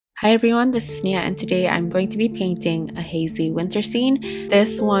Hi everyone, this is Nia and today I'm going to be painting a hazy winter scene.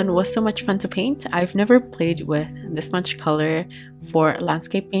 This one was so much fun to paint. I've never played with this much color for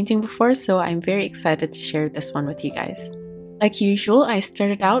landscape painting before, so I'm very excited to share this one with you guys. Like usual, I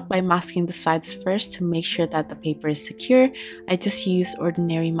started out by masking the sides first to make sure that the paper is secure. I just used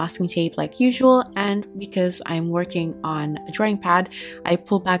ordinary masking tape like usual, and because I'm working on a drawing pad, I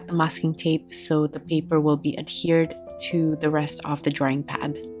pull back the masking tape so the paper will be adhered to the rest of the drawing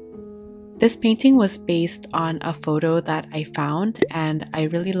pad. This painting was based on a photo that I found, and I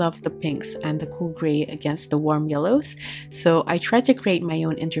really love the pinks and the cool gray against the warm yellows, so I tried to create my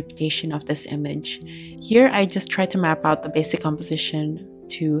own interpretation of this image. Here I just tried to map out the basic composition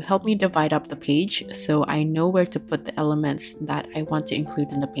to help me divide up the page so I know where to put the elements that I want to include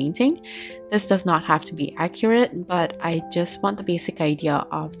in the painting. This does not have to be accurate, but I just want the basic idea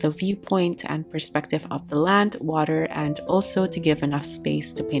of the viewpoint and perspective of the land, water, and also to give enough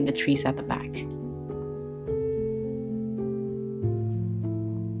space to paint the trees at the back.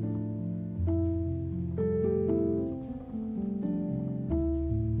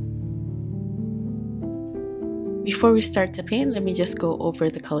 Before we start to paint, let me just go over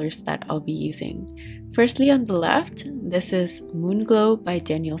the colors that I'll be using. Firstly, on the left, this is Moon Glow by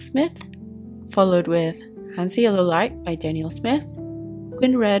Daniel Smith, followed with Hansa Yellow Light by Daniel Smith,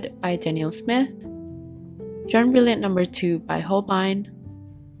 Quin Red by Daniel Smith, Jaune Brilliant No. 2 by Holbein,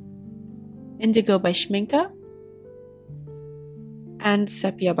 Indigo by Schmincke, and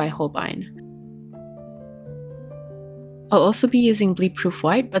Sepia by Holbein. I'll also be using bleed-proof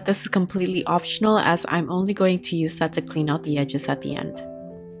white, but this is completely optional as I'm only going to use that to clean out the edges at the end.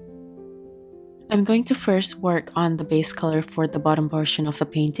 I'm going to first work on the base color for the bottom portion of the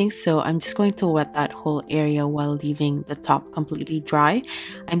painting, so I'm just going to wet that whole area while leaving the top completely dry.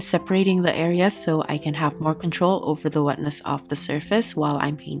 I'm separating the areas so I can have more control over the wetness of the surface while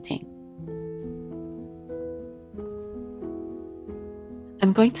I'm painting.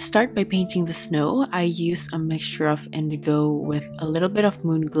 I'm going to start by painting the snow. I used a mixture of indigo with a little bit of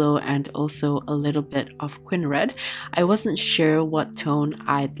moon glow and also a little bit of Quin Red. I wasn't sure what tone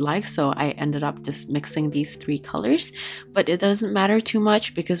I'd like, so I ended up just mixing these three colors, but it doesn't matter too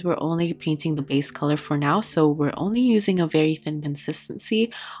much because we're only painting the base color for now, so we're only using a very thin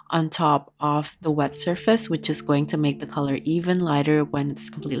consistency on top of the wet surface, which is going to make the color even lighter when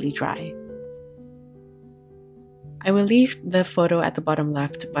it's completely dry. I will leave the photo at the bottom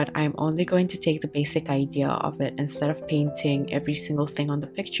left, but I'm only going to take the basic idea of it instead of painting every single thing on the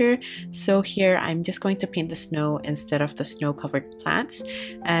picture. So here I'm just going to paint the snow instead of the snow-covered plants,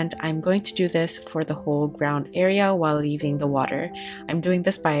 and I'm going to do this for the whole ground area while leaving the water. I'm doing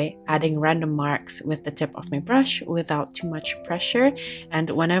this by adding random marks with the tip of my brush without too much pressure,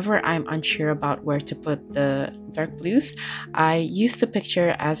 and whenever I'm unsure about where to put the dark blues, I use the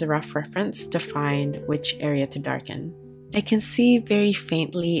picture as a rough reference to find which area to darken. I can see very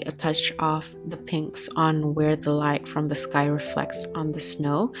faintly a touch of the pinks on where the light from the sky reflects on the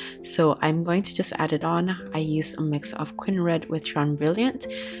snow, so I'm going to just add it on. I used a mix of Quin Red with Jaune Brilliant,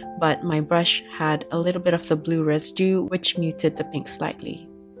 but my brush had a little bit of the blue residue which muted the pink slightly.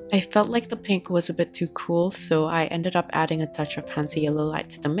 I felt like the pink was a bit too cool, so I ended up adding a touch of Hansa Yellow Light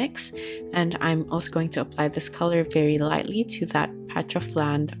to the mix, and I'm also going to apply this color very lightly to that patch of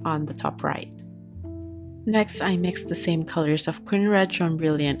land on the top right. Next, I mixed the same colors of Quin Red, Jaune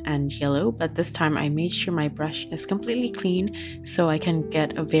Brilliant, and Yellow, but this time I made sure my brush is completely clean so I can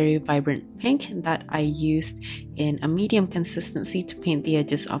get a very vibrant pink that I used in a medium consistency to paint the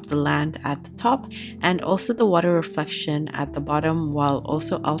edges of the land at the top and also the water reflection at the bottom, while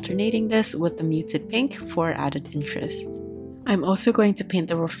also alternating this with the muted pink for added interest. I'm also going to paint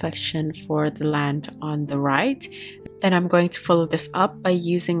the reflection for the land on the right. Then I'm going to follow this up by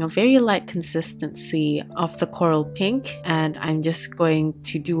using a very light consistency of the coral pink, and I'm just going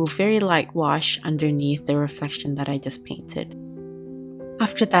to do a very light wash underneath the reflection that I just painted.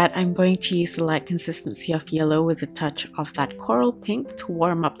 After that, I'm going to use the light consistency of yellow with a touch of that coral pink to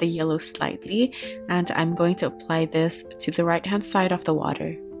warm up the yellow slightly, and I'm going to apply this to the right hand side of the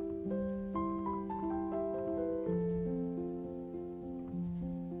water.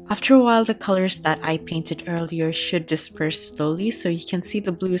 After a while, the colors that I painted earlier should disperse slowly, so you can see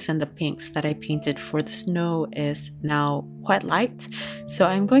the blues and the pinks that I painted for the snow is now quite light. So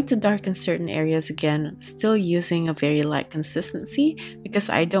I'm going to darken certain areas again, still using a very light consistency because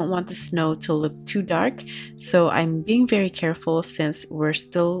I don't want the snow to look too dark. So I'm being very careful since we're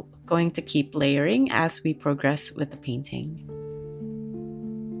still going to keep layering as we progress with the painting.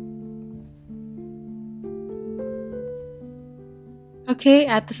 Okay,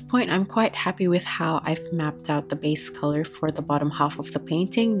 at this point I'm quite happy with how I've mapped out the base color for the bottom half of the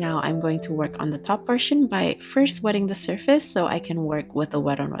painting. Now I'm going to work on the top portion by first wetting the surface so I can work with the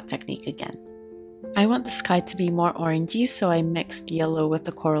wet on wet technique again. I want the sky to be more orangey, so I mixed yellow with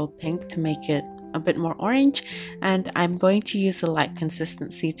the coral pink to make it a bit more orange, and I'm going to use the light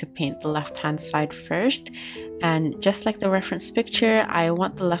consistency to paint the left hand side first. And just like the reference picture, I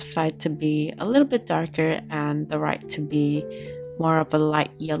want the left side to be a little bit darker and the right to be more of a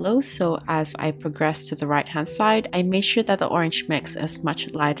light yellow. So as I progress to the right hand side, I made sure that the orange mix is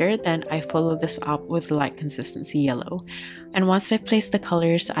much lighter, then I follow this up with light consistency yellow. And once I've placed the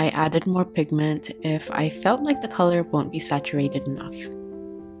colors, I added more pigment if I felt like the color won't be saturated enough.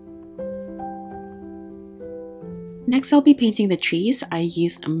 Next, I'll be painting the trees. I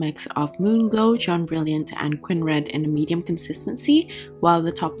used a mix of Moon Glow, Jaune Brilliant, and Quin Red in a medium consistency, while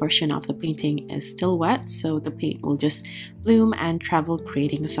the top portion of the painting is still wet, so the paint will just bloom and travel,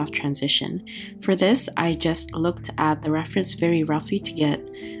 creating a soft transition. For this, I just looked at the reference very roughly to get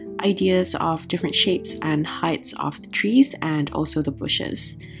ideas of different shapes and heights of the trees and also the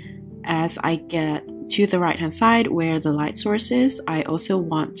bushes. As I get to the right hand side where the light source is, I also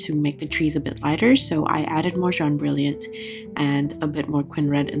want to make the trees a bit lighter, so I added more Jaune Brilliant and a bit more Quin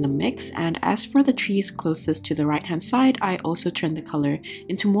Red in the mix. And as for the trees closest to the right hand side, I also turned the color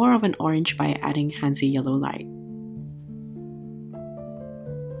into more of an orange by adding Hansa yellow light.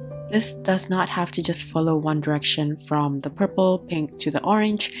 This does not have to just follow one direction from the purple, pink to the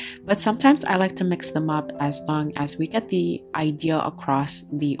orange, but sometimes I like to mix them up as long as we get the idea across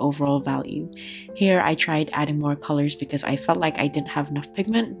the overall value. Here I tried adding more colors because I felt like I didn't have enough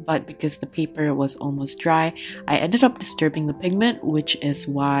pigment, but because the paper was almost dry, I ended up disturbing the pigment, which is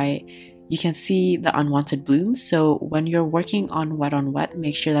why you can see the unwanted blooms. So when you're working on wet,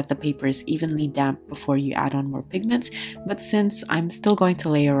 make sure that the paper is evenly damp before you add on more pigments. But since I'm still going to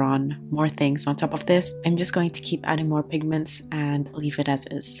layer on more things on top of this, I'm just going to keep adding more pigments and leave it as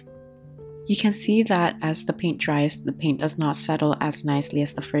is. You can see that as the paint dries, the paint does not settle as nicely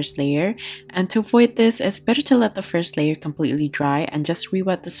as the first layer. And to avoid this, it's better to let the first layer completely dry and just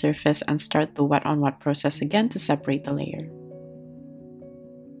re-wet the surface and start the wet on wet process again to separate the layer.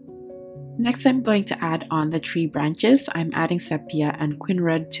 Next, I'm going to add on the tree branches. I'm adding sepia and Quin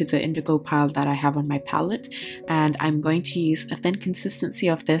Red to the indigo pile that I have on my palette, and I'm going to use a thin consistency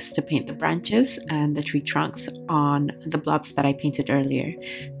of this to paint the branches and the tree trunks on the blobs that I painted earlier.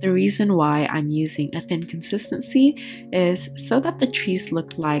 The reason why I'm using a thin consistency is so that the trees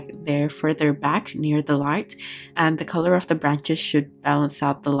look like they're further back near the light, and the color of the branches should balance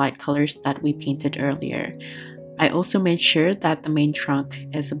out the light colors that we painted earlier. I also made sure that the main trunk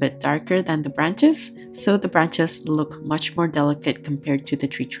is a bit darker than the branches, so the branches look much more delicate compared to the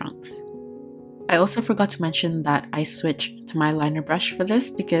tree trunks. I also forgot to mention that I switched to my liner brush for this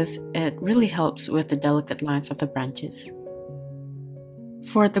because it really helps with the delicate lines of the branches.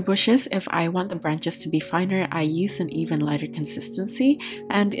 For the bushes, if I want the branches to be finer, I use an even lighter consistency,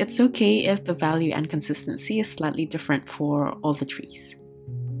 and it's okay if the value and consistency is slightly different for all the trees.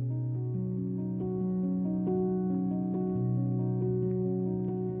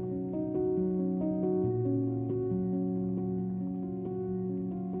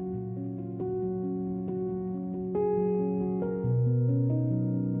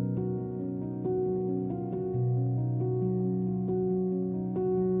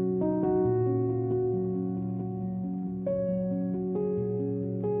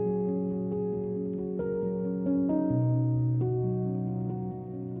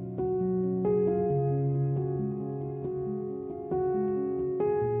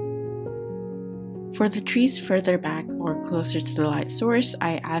 For the trees further back or closer to the light source,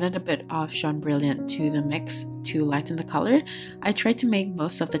 I added a bit of Jaune Brilliant to the mix to lighten the color. I tried to make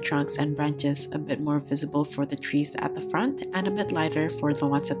most of the trunks and branches a bit more visible for the trees at the front and a bit lighter for the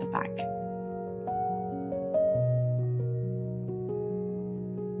ones at the back.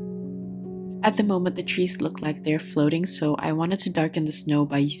 At the moment, the trees look like they're floating, so I wanted to darken the snow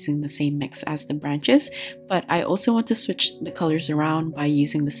by using the same mix as the branches, but I also want to switch the colors around by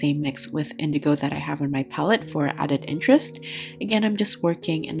using the same mix with indigo that I have on my palette for added interest. Again, I'm just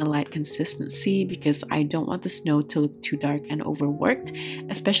working in a light consistency because I don't want the snow to look too dark and overworked,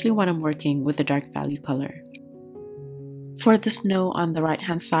 especially when I'm working with a dark value color. For the snow on the right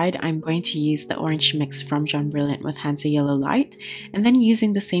hand side, I'm going to use the orange mix from Jaune Brilliant with Hansa Yellow Light, and then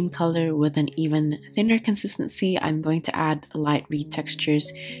using the same color with an even thinner consistency, I'm going to add light retextures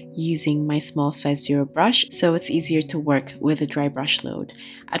using my small size 0 brush, so it's easier to work with a dry brush load.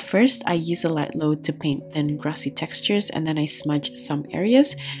 At first, I use a light load to paint thin grassy textures, and then I smudge some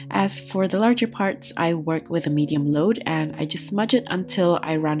areas. As for the larger parts, I work with a medium load and I just smudge it until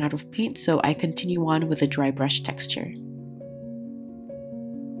I run out of paint, so I continue on with a dry brush texture.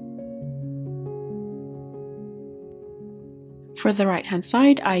 For the right hand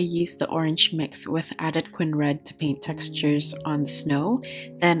side, I used the orange mix with added Quin Red to paint textures on the snow.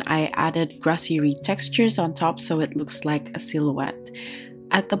 Then I added grassy retextures on top so it looks like a silhouette.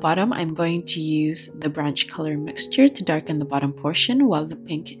 At the bottom, I'm going to use the branch color mixture to darken the bottom portion while the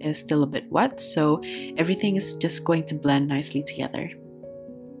pink is still a bit wet, so everything is just going to blend nicely together.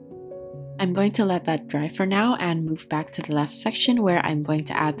 I'm going to let that dry for now and move back to the left section where I'm going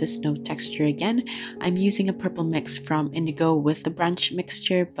to add the snow texture again. I'm using a purple mix from Indigo with the branch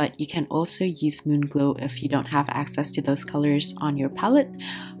mixture, but you can also use Moon Glow if you don't have access to those colors on your palette.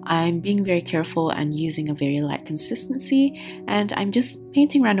 I'm being very careful and using a very light consistency, and I'm just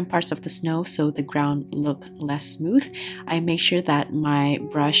painting random parts of the snow so the ground look less smooth. I make sure that my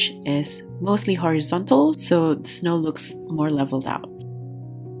brush is mostly horizontal so the snow looks more leveled out.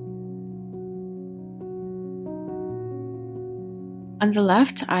 On the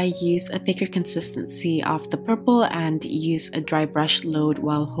left, I use a thicker consistency of the purple and use a dry brush load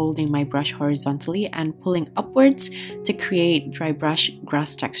while holding my brush horizontally and pulling upwards to create dry brush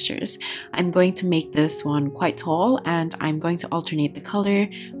grass textures. I'm going to make this one quite tall, and I'm going to alternate the color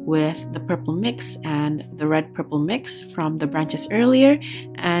with the purple mix and the red purple mix from the branches earlier.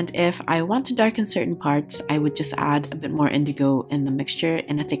 And if I want to darken certain parts, I would just add a bit more indigo in the mixture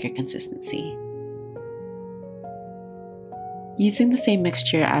in a thicker consistency. Using the same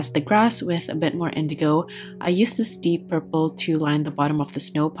mixture as the grass with a bit more indigo, I used this deep purple to line the bottom of the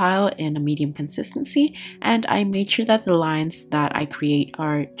snow pile in a medium consistency, and I made sure that the lines that I create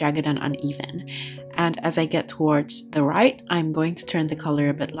are jagged and uneven. And as I get towards the right, I'm going to turn the color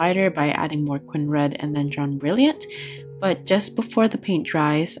a bit lighter by adding more Quin Red and then Jaune Brilliant. But just before the paint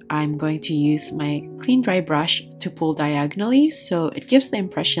dries, I'm going to use my clean dry brush to pull diagonally so it gives the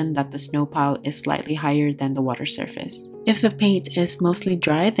impression that the snow pile is slightly higher than the water surface. If the paint is mostly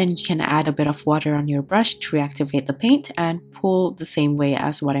dry, then you can add a bit of water on your brush to reactivate the paint and pull the same way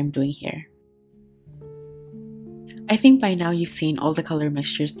as what I'm doing here. I think by now you've seen all the color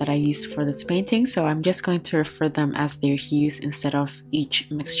mixtures that I used for this painting, so I'm just going to refer them as their hues instead of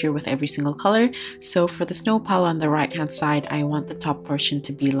each mixture with every single color. So for the snow pile on the right hand side, I want the top portion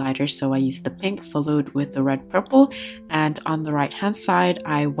to be lighter, so I used the pink followed with the red purple, and on the right hand side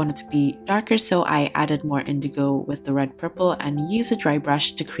I want it to be darker, so I added more indigo with the red purple and used a dry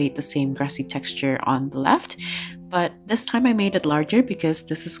brush to create the same grassy texture on the left, but this time I made it larger because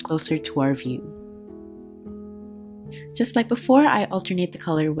this is closer to our view. Just like before, I alternate the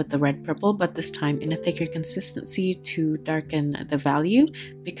color with the red purple, but this time in a thicker consistency to darken the value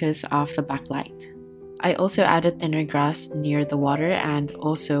because of the backlight. I also added thinner grass near the water and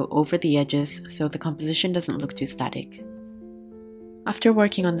also over the edges so the composition doesn't look too static. After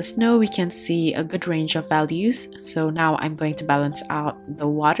working on the snow, we can see a good range of values, so now I'm going to balance out the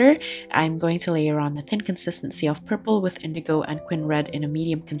water. I'm going to layer on a thin consistency of purple with indigo and Quin Red in a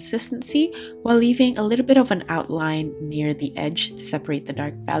medium consistency, while leaving a little bit of an outline near the edge to separate the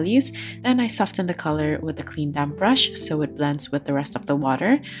dark values. Then I soften the color with a clean damp brush so it blends with the rest of the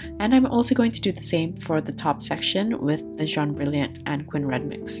water, and I'm also going to do the same for the top section with the Jaune Brilliant and Quin Red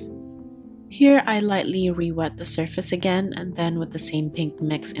mix. Here I lightly re-wet the surface again, and then with the same pink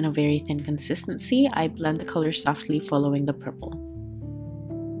mix in a very thin consistency, I blend the color softly following the purple.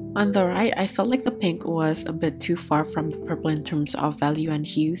 On the right, I felt like the pink was a bit too far from the purple in terms of value and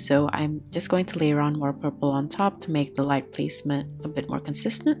hue, so I'm just going to layer on more purple on top to make the light placement a bit more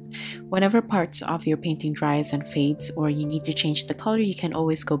consistent. Whenever parts of your painting dries and fades or you need to change the color, you can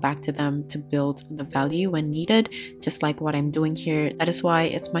always go back to them to build the value when needed, just like what I'm doing here. That is why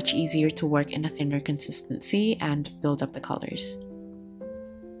it's much easier to work in a thinner consistency and build up the colors.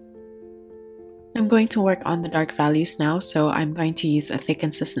 I'm going to work on the dark values now, so I'm going to use a thick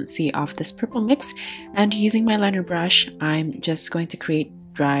consistency of this purple mix, and using my liner brush, I'm just going to create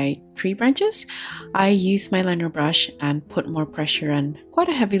dry tree branches. I use my liner brush and put more pressure and quite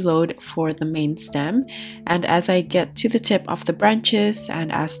a heavy load for the main stem, and as I get to the tip of the branches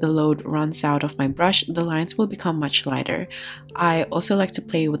and as the load runs out of my brush, the lines will become much lighter. I also like to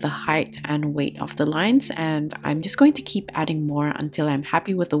play with the height and weight of the lines, and I'm just going to keep adding more until I'm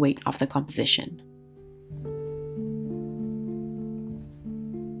happy with the weight of the composition.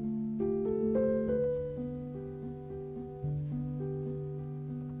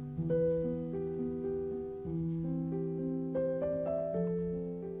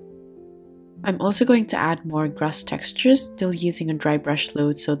 I'm also going to add more grass textures, still using a dry brush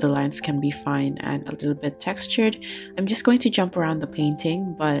load so the lines can be fine and a little bit textured. I'm just going to jump around the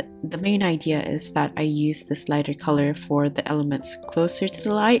painting, but the main idea is that I use this lighter color for the elements closer to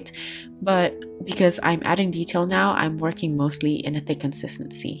the light, but because I'm adding detail now, I'm working mostly in a thick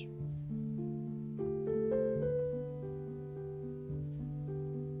consistency.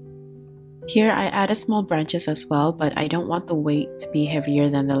 Here I added small branches as well, but I don't want the weight to be heavier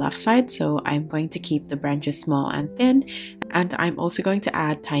than the left side, so I'm going to keep the branches small and thin, and I'm also going to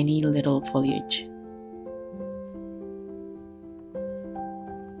add tiny little foliage.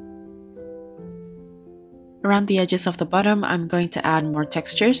 Around the edges of the bottom, I'm going to add more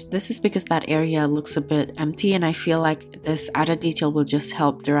textures. This is because that area looks a bit empty and I feel like this added detail will just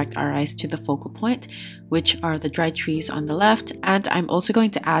help direct our eyes to the focal point, which are the dried trees on the left. And I'm also going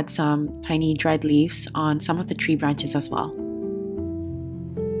to add some tiny dried leaves on some of the tree branches as well.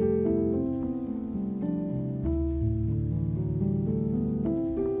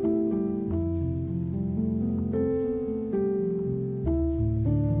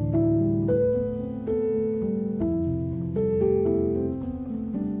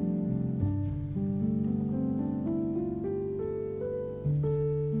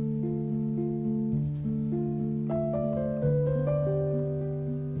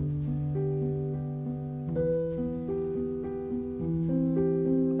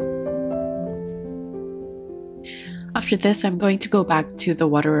 After this, I'm going to go back to the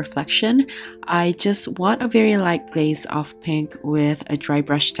water reflection. I just want a very light glaze of pink with a dry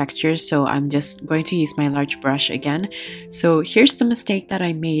brush texture, so I'm just going to use my large brush again. So here's the mistake that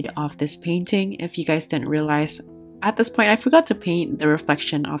I made of this painting. If you guys didn't realize, at this point I forgot to paint the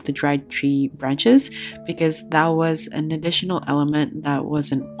reflection of the dried tree branches because that was an additional element that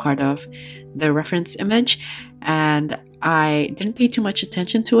wasn't part of the reference image, and I didn't pay too much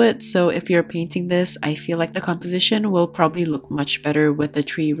attention to it. So if you're painting this, I feel like the composition will probably look much better with the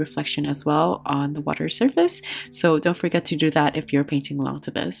tree reflection as well on the water surface. So don't forget to do that if you're painting along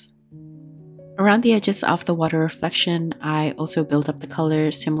to this. Around the edges of the water reflection, I also built up the color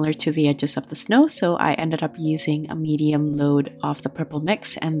similar to the edges of the snow, so I ended up using a medium load of the purple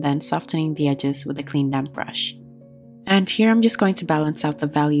mix and then softening the edges with a clean damp brush. And here I'm just going to balance out the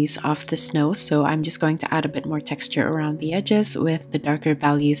values of the snow, so I'm just going to add a bit more texture around the edges with the darker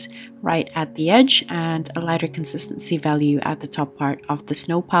values right at the edge and a lighter consistency value at the top part of the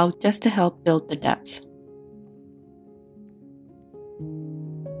snow pile just to help build the depth.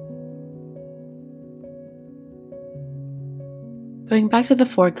 Going back to the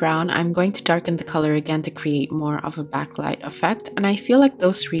foreground, I'm going to darken the color again to create more of a backlight effect, and I feel like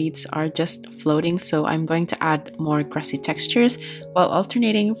those reeds are just floating, so I'm going to add more grassy textures while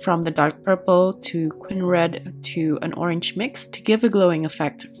alternating from the dark purple to Quin Red to an orange mix to give a glowing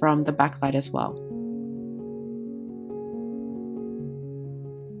effect from the backlight as well.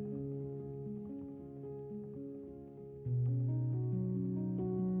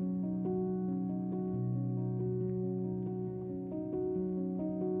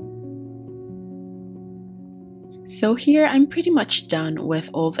 So here I'm pretty much done with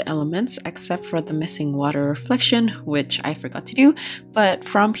all the elements except for the missing water reflection, which I forgot to do, but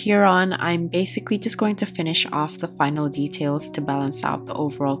from here on I'm basically just going to finish off the final details to balance out the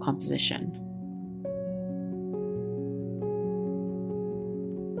overall composition.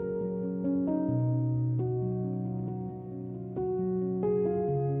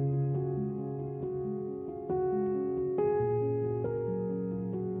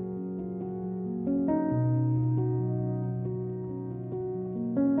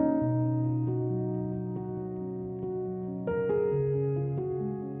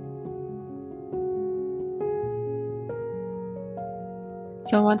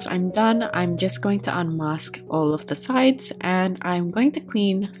 So once I'm done, I'm just going to unmask all of the sides and I'm going to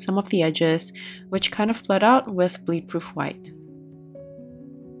clean some of the edges, which kind of bled out with bleed-proof white.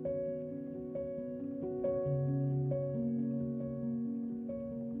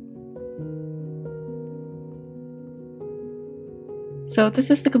 So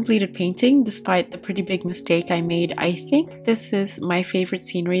this is the completed painting. Despite the pretty big mistake I made, I think this is my favorite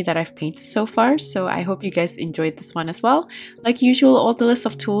scenery that I've painted so far, so I hope you guys enjoyed this one as well. Like usual, all the list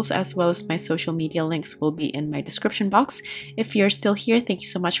of tools as well as my social media links will be in my description box. If you're still here, thank you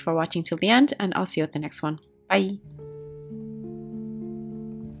so much for watching till the end, and I'll see you at the next one. Bye!